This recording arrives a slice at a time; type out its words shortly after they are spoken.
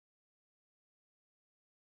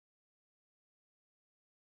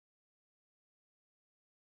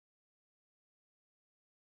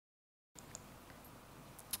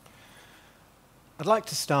I'd like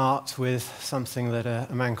to start with something that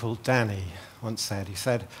a man called Danny once said. He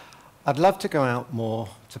said, "I'd love to go out more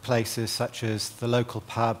to places such as the local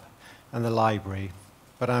pub and the library,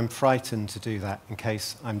 but I'm frightened to do that in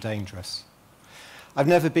case I'm dangerous." I've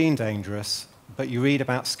never been dangerous, but you read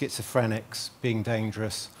about schizophrenics being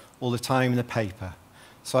dangerous all the time in the paper.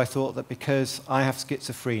 So I thought that because I have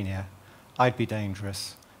schizophrenia, I'd be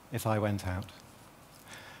dangerous if I went out.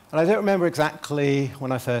 And I don't remember exactly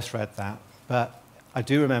when I first read that, but I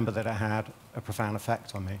do remember that it had a profound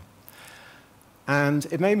effect on me. And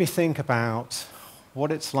it made me think about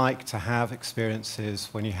what it's like to have experiences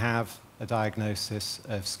when you have a diagnosis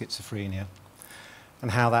of schizophrenia,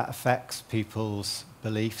 and how that affects people's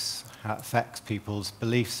beliefs, how it affects people's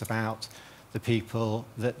beliefs about the people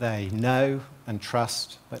that they know and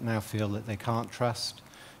trust, but now feel that they can't trust,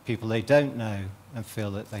 people they don't know and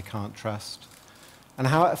feel that they can't trust, and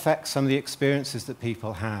how it affects some of the experiences that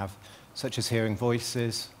people have, such as hearing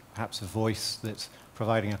voices, perhaps a voice that's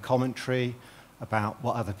providing a commentary about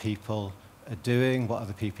what other people are doing, what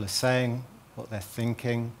other people are saying, what they're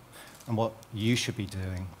thinking, and what you should be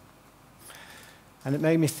doing. And it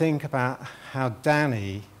made me think about how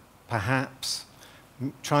Danny, perhaps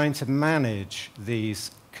trying to manage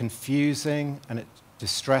these confusing and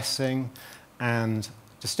distressing and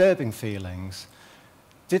disturbing feelings,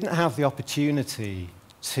 didn't have the opportunity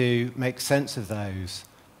to make sense of those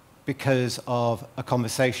because of a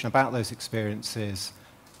conversation about those experiences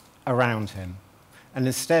around him. And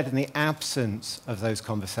instead, in the absence of those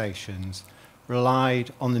conversations,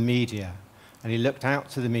 relied on the media. And he looked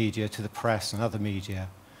out to the media, to the press and other media,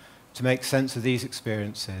 to make sense of these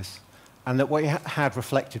experiences. And that what he had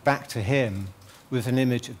reflected back to him was an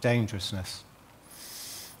image of dangerousness.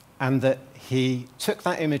 And that he took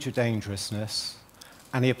that image of dangerousness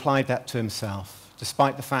and he applied that to himself,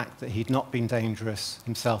 despite the fact that he'd not been dangerous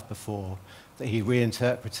himself before, that he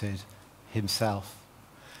reinterpreted himself.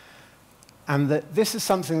 And that this is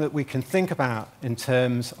something that we can think about in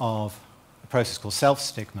terms of a process called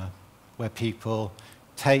self-stigma, where people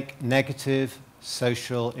take negative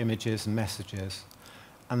social images and messages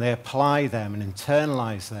and they apply them and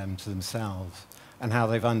internalize them to themselves, and how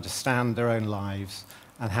they understand their own lives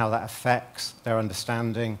and how that affects their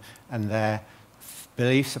understanding and their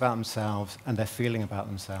beliefs about themselves and their feeling about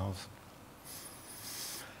themselves.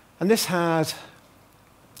 And this had,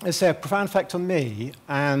 let's say, a profound effect on me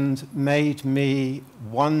and made me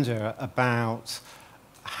wonder about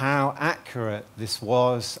how accurate this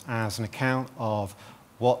was as an account of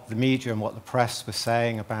what the media and what the press were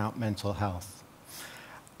saying about mental health.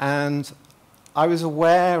 And I was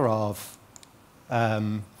aware of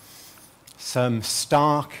some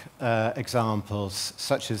stark examples,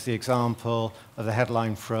 such as the example of the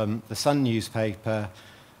headline from the Sun newspaper,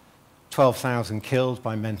 12,000 killed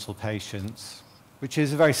by mental patients, which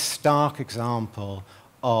is a very stark example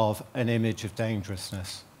of an image of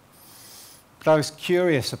dangerousness. But I was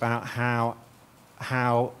curious about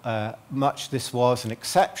how much this was an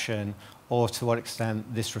exception, or to what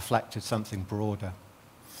extent this reflected something broader.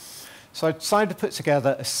 So I decided to put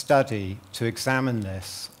together a study to examine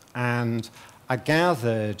this, and I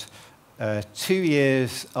gathered 2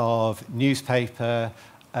 years of newspaper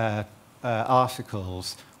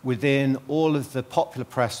articles within all of the popular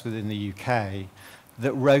press within the UK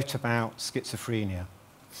that wrote about schizophrenia.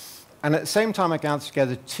 And at the same time, I gathered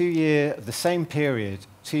together the same period,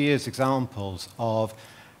 2 years examples of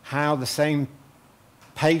how the same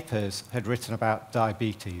papers had written about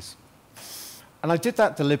diabetes. And I did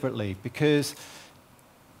that deliberately because,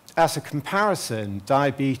 as a comparison,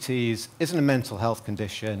 diabetes isn't a mental health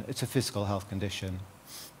condition, it's a physical health condition.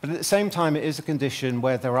 But at the same time, it is a condition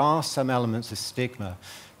where there are some elements of stigma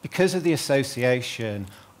because of the association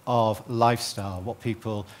of lifestyle, what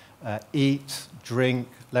people eat, drink,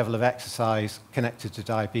 level of exercise connected to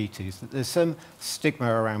diabetes, that there's some stigma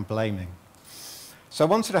around blaming. So I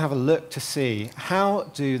wanted to have a look to see how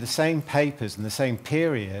do the same papers in the same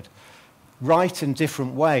period write in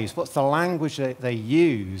different ways. What's the language that they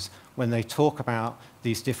use when they talk about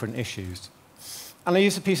these different issues? And I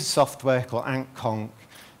used a piece of software called AntConc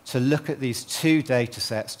to look at these two data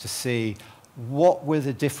sets to see what were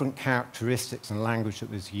the different characteristics and language that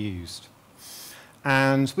was used.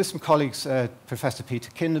 And with some colleagues, Professor Peter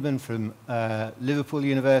Kinderman from Liverpool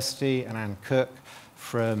University and Anne Cook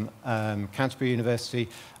from Canterbury University,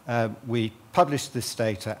 we published this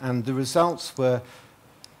data, and the results were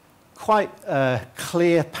quite a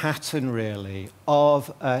clear pattern, really,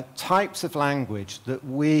 of types of language that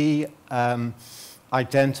we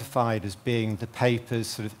identified as being the paper's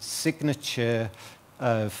sort of signature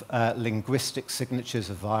of linguistic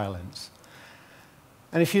signatures of violence.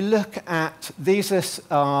 And if you look at, these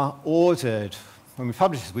are ordered, when we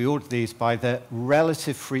publish this, we order these by the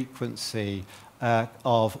relative frequency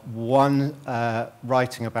of one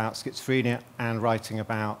writing about schizophrenia and writing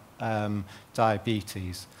about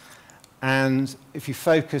diabetes. And if you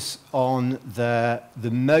focus on the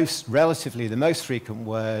most frequent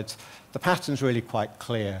words, the pattern's really quite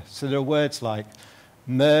clear. So there are words like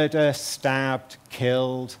murder, stabbed,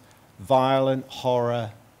 killed, violent,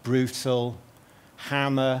 horror, brutal,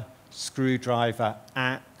 hammer, screwdriver,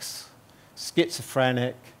 axe,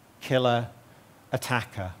 schizophrenic, killer,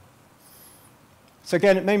 attacker. So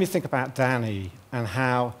again, it made me think about Danny and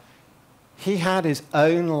how he had his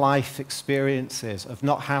own life experiences of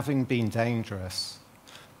not having been dangerous,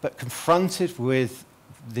 but confronted with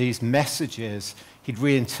these messages, he'd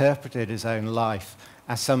reinterpreted his own life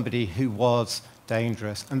as somebody who was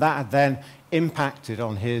dangerous. And that had then impacted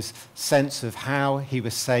on his sense of how he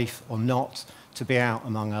was safe or not to be out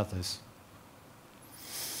among others.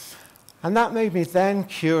 And that made me then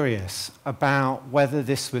curious about whether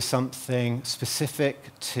this was something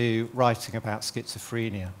specific to writing about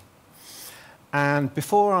schizophrenia. And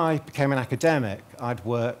before I became an academic, I'd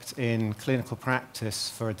worked in clinical practice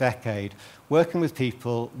for a decade, working with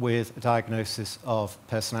people with a diagnosis of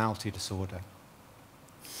personality disorder.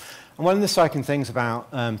 And one of the striking things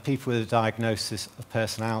about people with a diagnosis of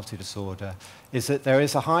personality disorder is that there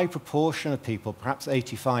is a high proportion of people, perhaps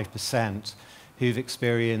 85%, who've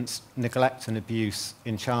experienced neglect and abuse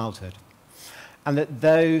in childhood. And that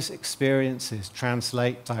those experiences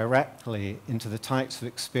translate directly into the types of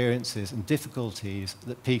experiences and difficulties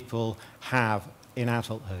that people have in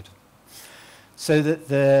adulthood. So that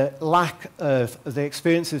the lack of the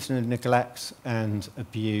experiences of neglect and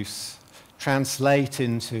abuse translate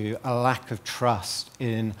into a lack of trust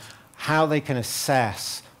in how they can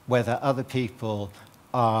assess whether other people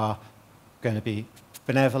are going to be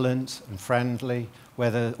benevolent and friendly,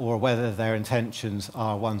 whether their intentions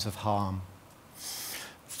are ones of harm.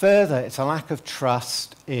 Further, it's a lack of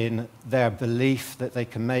trust in their belief that they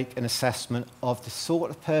can make an assessment of the sort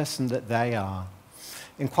of person that they are,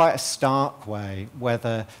 in quite a stark way,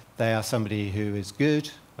 whether they are somebody who is good,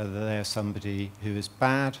 whether they are somebody who is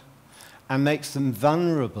bad, and makes them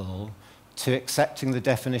vulnerable to accepting the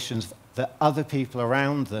definitions that other people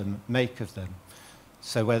around them make of them.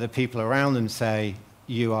 So whether people around them say,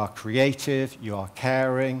 you are creative, you are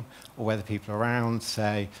caring, or whether people around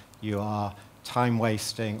say, you are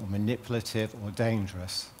time-wasting or manipulative or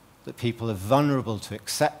dangerous, that people are vulnerable to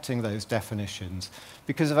accepting those definitions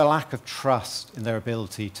because of a lack of trust in their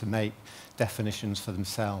ability to make definitions for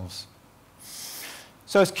themselves.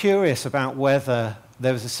 So I was curious about whether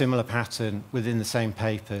there was a similar pattern within the same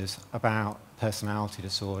papers about personality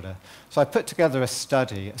disorder. So I put together a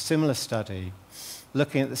study, a similar study,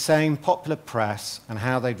 looking at the same popular press and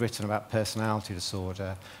how they'd written about personality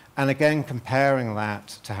disorder, and again comparing that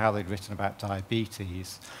to how they'd written about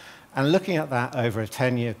diabetes, and looking at that over a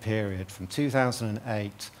 10-year period from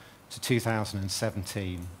 2008 to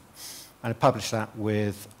 2017. And I published that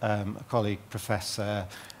with a colleague, Professor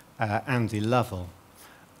Andy Lovell.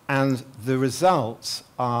 And the results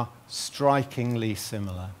are strikingly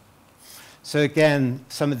similar. So again,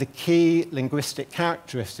 some of the key linguistic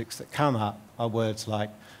characteristics that come up are words like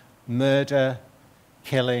murder,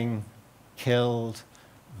 killing, killed,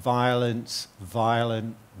 violence,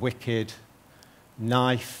 violent, wicked,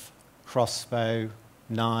 knife, crossbow,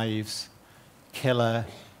 knives, killer,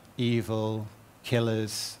 evil,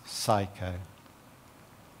 killers, psycho.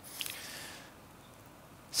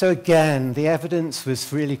 So again, the evidence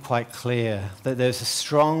was really quite clear that there's a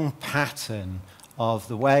strong pattern of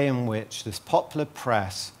the way in which this popular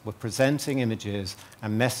press were presenting images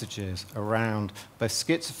and messages around both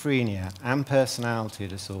schizophrenia and personality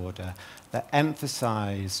disorder that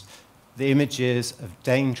emphasized the images of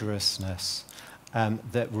dangerousness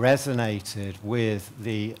that resonated with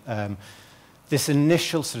this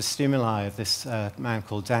initial sort of stimuli of this man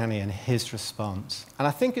called Danny and his response. And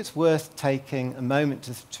I think it's worth taking a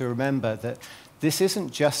moment to remember that this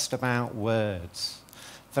isn't just about words,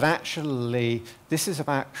 that actually this is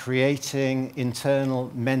about creating internal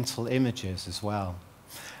mental images as well.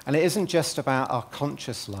 And it isn't just about our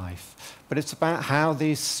conscious life, but it's about how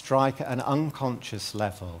these strike at an unconscious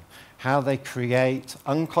level, how they create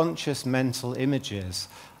unconscious mental images,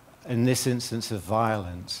 in this instance of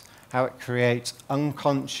violence, how it creates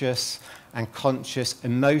unconscious and conscious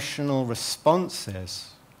emotional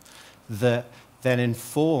responses that then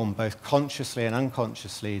inform both consciously and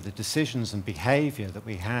unconsciously the decisions and behavior that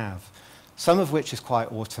we have, some of which is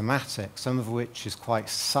quite automatic, some of which is quite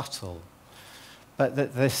subtle, but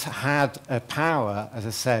that this had a power, as I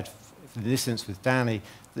said, in this instance with Danny,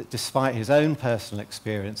 that despite his own personal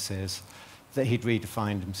experiences, that he'd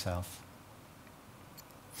redefined himself.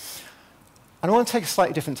 And I want to take a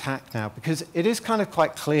slightly different tack now, because it is kind of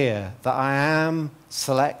quite clear that I am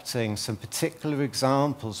selecting some particular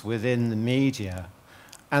examples within the media,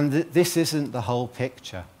 and that this isn't the whole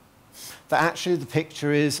picture. That actually the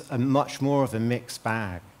picture is a much more of a mixed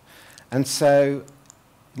bag. And so,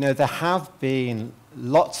 there have been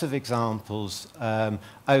lots of examples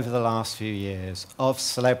over the last few years of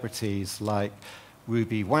celebrities like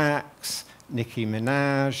Ruby Wax, Nicki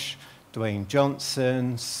Minaj, Dwayne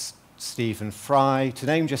Johnson, Stephen Fry, to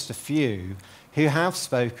name just a few, who have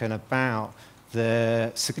spoken about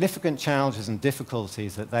the significant challenges and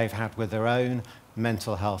difficulties that they've had with their own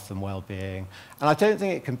mental health and well-being. And I don't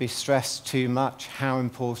think it can be stressed too much how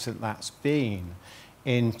important that's been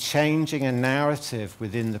in changing a narrative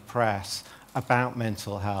within the press about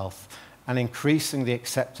mental health and increasing the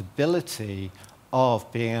acceptability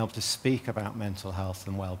of being able to speak about mental health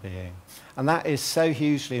and well-being. And that is so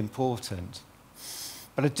hugely important.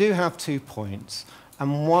 But I do have 2 points.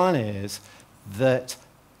 And one is that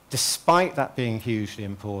despite that being hugely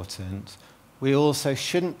important, we also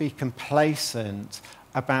shouldn't be complacent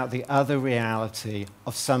about the other reality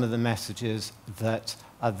of some of the messages that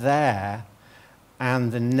are there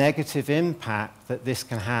and the negative impact that this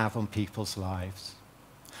can have on people's lives.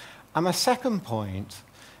 And my second point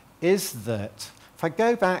is that if I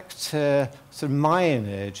go back to sort of my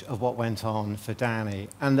image of what went on for Danny,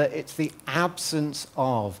 and that it's the absence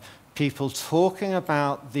of people talking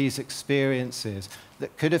about these experiences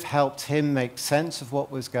that could have helped him make sense of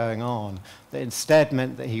what was going on, that instead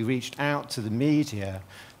meant that he reached out to the media,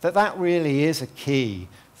 that really is a key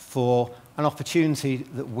for an opportunity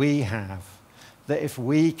that we have. That if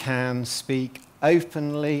we can speak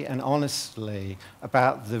openly and honestly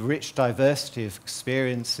about the rich diversity of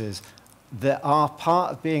experiences that are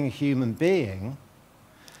part of being a human being,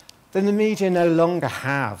 then the media no longer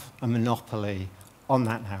have a monopoly on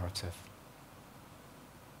that narrative.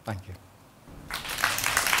 Thank you.